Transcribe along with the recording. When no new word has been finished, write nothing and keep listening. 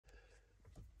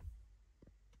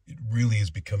really is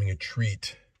becoming a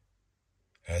treat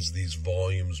as these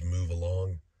volumes move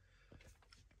along.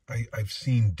 I've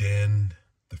seen Den,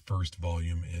 the first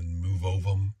volume, and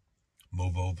Movovum,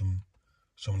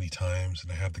 so many times,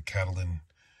 and I have the Catalan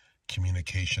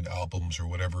Communication albums or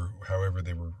whatever, however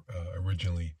they were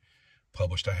originally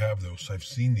published. I have those. So I've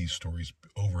seen these stories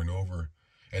over and over,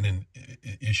 and in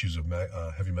issues of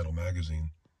Heavy Metal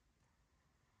magazine.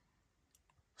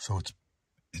 So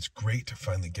it's great to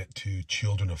finally get to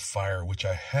Children of Fire, which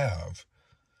I have.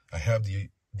 I have the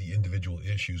individual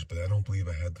issues, but I don't believe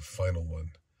I had the final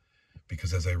one,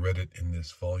 because as I read it in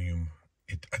this volume,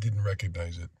 I didn't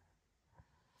recognize it.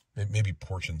 Maybe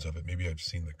portions of it. Maybe I've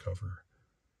seen the cover.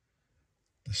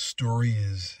 The story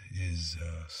is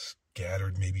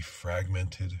scattered, maybe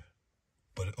fragmented,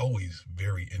 but always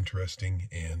very interesting.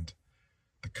 And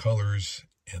the colors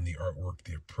and the artwork,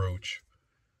 the approach,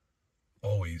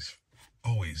 always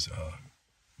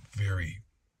very,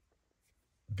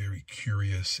 very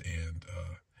curious and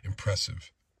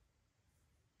impressive.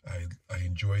 I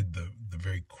enjoyed the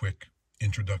very quick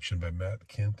introduction by Matt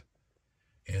Kint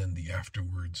and the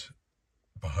afterwards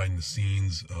behind the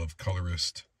scenes of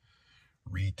colorist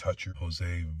retoucher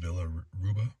Jose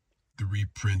Villarruba. The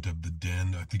reprint of the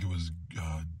Den, I think it was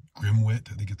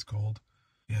Grimwit, I think it's called.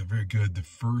 Yeah, very good. The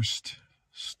first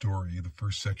story, the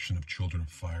first section of Children of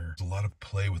Fire, there's a lot of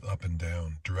play with up and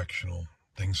down, directional,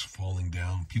 things falling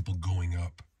down, people going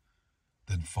up,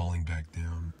 then falling back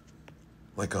down.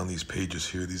 Like on these pages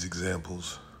here, these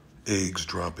examples, eggs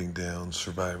dropping down,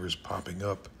 survivors popping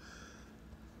up.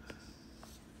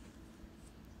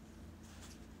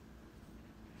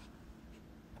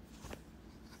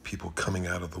 People coming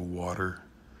out of the water.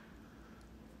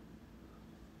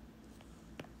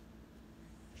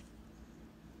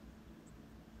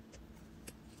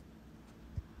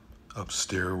 Up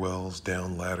stairwells,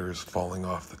 down ladders, falling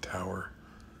off the tower.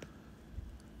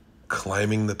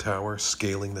 Climbing the tower,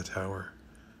 scaling the tower.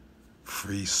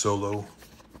 Free solo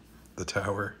the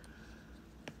tower.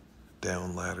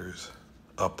 Down ladders,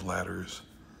 up ladders.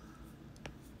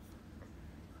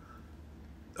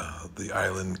 The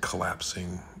island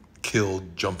collapsing,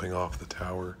 killed, jumping off the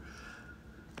tower.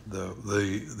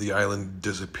 The island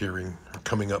disappearing,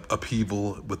 coming up,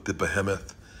 upheaval with the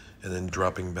behemoth, and then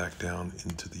dropping back down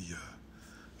into the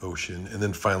ocean. And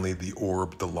then finally the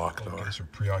orb, the Lochnar. I guess a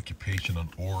preoccupation on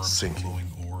orbs, sinking.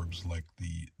 Glowing orbs like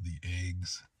the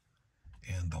eggs.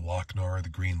 And the Lochnar, the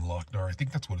green Lochnar. I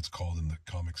think that's what it's called in the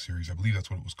comic series. I believe that's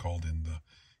what it was called in the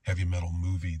Heavy Metal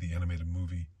movie, the animated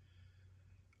movie.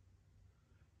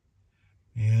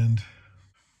 And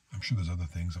I'm sure there's other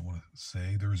things I want to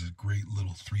say. There is a great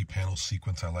little 3-panel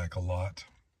sequence I like a lot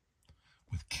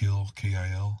with Kill,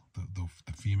 K-I-L,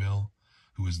 the female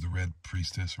who is the Red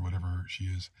Priestess or whatever she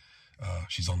is.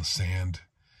 She's on the sand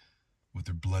with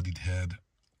her bloodied head,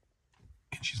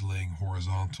 and she's laying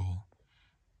horizontal.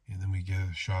 And then we get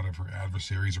a shot of her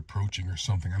adversaries approaching or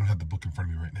something. I don't have the book in front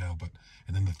of me right now, but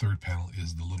and then the third panel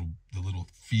is the little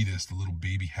fetus, the little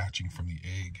baby hatching from the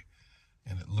egg.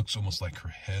 And it looks almost like her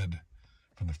head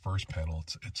from the first panel.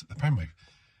 It's probably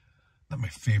not my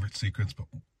favorite sequence, but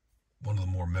one of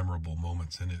the more memorable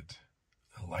moments in it.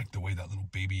 I like the way that little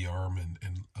baby arm and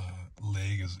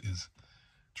leg is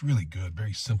it's really good,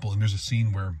 very simple. And there's a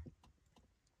scene where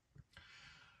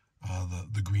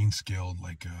the green scaled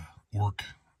orc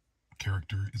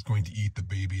character is going to eat the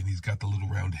baby, and he's got the little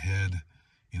round head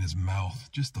in his mouth.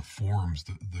 Just the forms,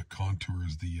 the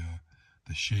contours, the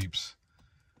shapes.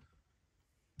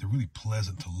 They're really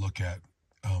pleasant to look at.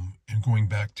 And going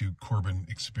back to Corben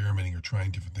experimenting or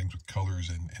trying different things with colors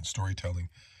and storytelling,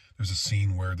 there's a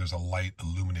scene where there's a light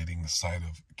illuminating the side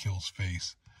of Kill's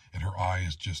face, and her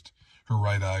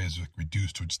right eye is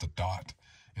reduced to just a dot,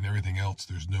 and everything else,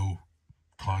 there's no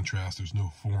contrast, there's no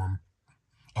form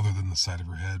other than the side of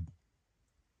her head.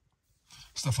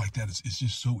 Stuff like that is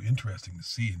just so interesting to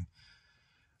see. And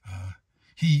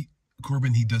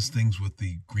Corben, he does things with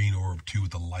the green orb too,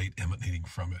 with the light emanating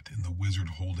from it and the wizard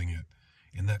holding it.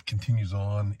 And that continues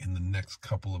on in the next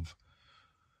couple of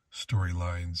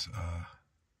storylines.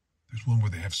 There's one where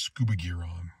they have scuba gear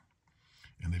on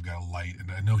and they've got a light. And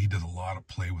I know he does a lot of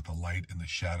play with the light and the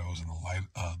shadows and the light,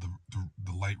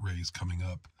 the light rays coming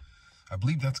up. I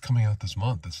believe that's coming out this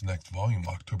month, this next volume,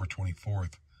 October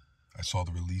 24th. I saw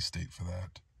the release date for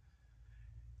that.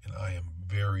 And I am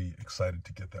very excited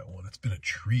to get that one. It's been a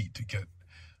treat to get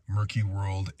Murky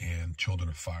World and Children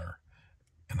of Fire.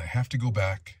 And I have to go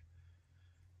back.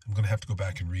 I'm going to have to go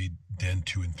back and read Den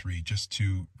 2 and 3 just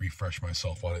to refresh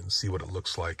myself on it and see what it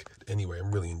looks like. Anyway,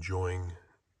 I'm really enjoying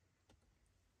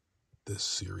this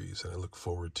series, and I look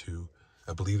forward to,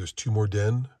 I believe there's 2 more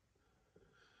Den,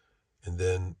 and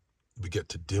then We get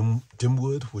to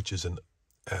Dimwood, which is an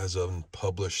as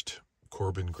unpublished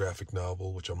Corben graphic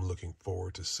novel, which I'm looking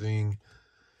forward to seeing.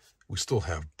 We still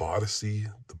have Bodacy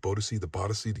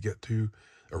to get to.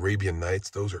 Arabian Nights,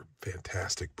 those are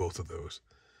fantastic, both of those.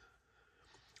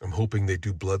 I'm hoping they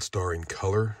do Bloodstar in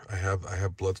color. I have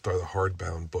Bloodstar, the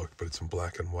hardbound book, but it's in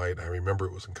black and white. I remember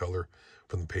it was in color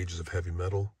from the pages of Heavy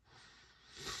Metal.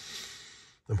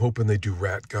 I'm hoping they do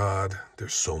Rat God.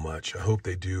 There's so much. I hope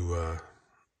they do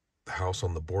The House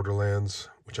on the Borderlands,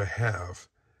 which I have,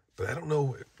 but I don't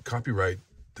know, copyright,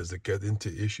 does it get into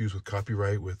issues with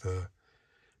copyright with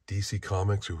DC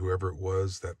Comics or whoever it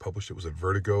was that published it? Was it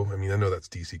Vertigo? I mean, I know that's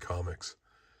DC Comics,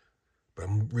 but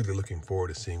I'm really looking forward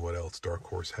to seeing what else Dark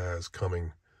Horse has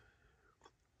coming.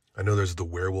 I know there's the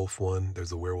werewolf one. There's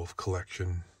the werewolf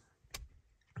collection.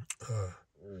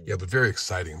 Yeah, but very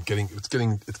exciting. It's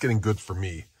getting good for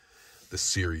me, this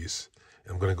series.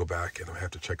 And I'm going to go back and I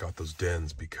have to check out those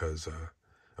dens because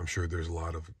I'm sure there's a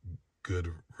lot of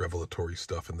good revelatory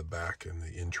stuff in the back and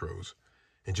the intros.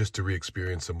 And just to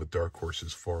re-experience them with Dark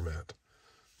Horse's format.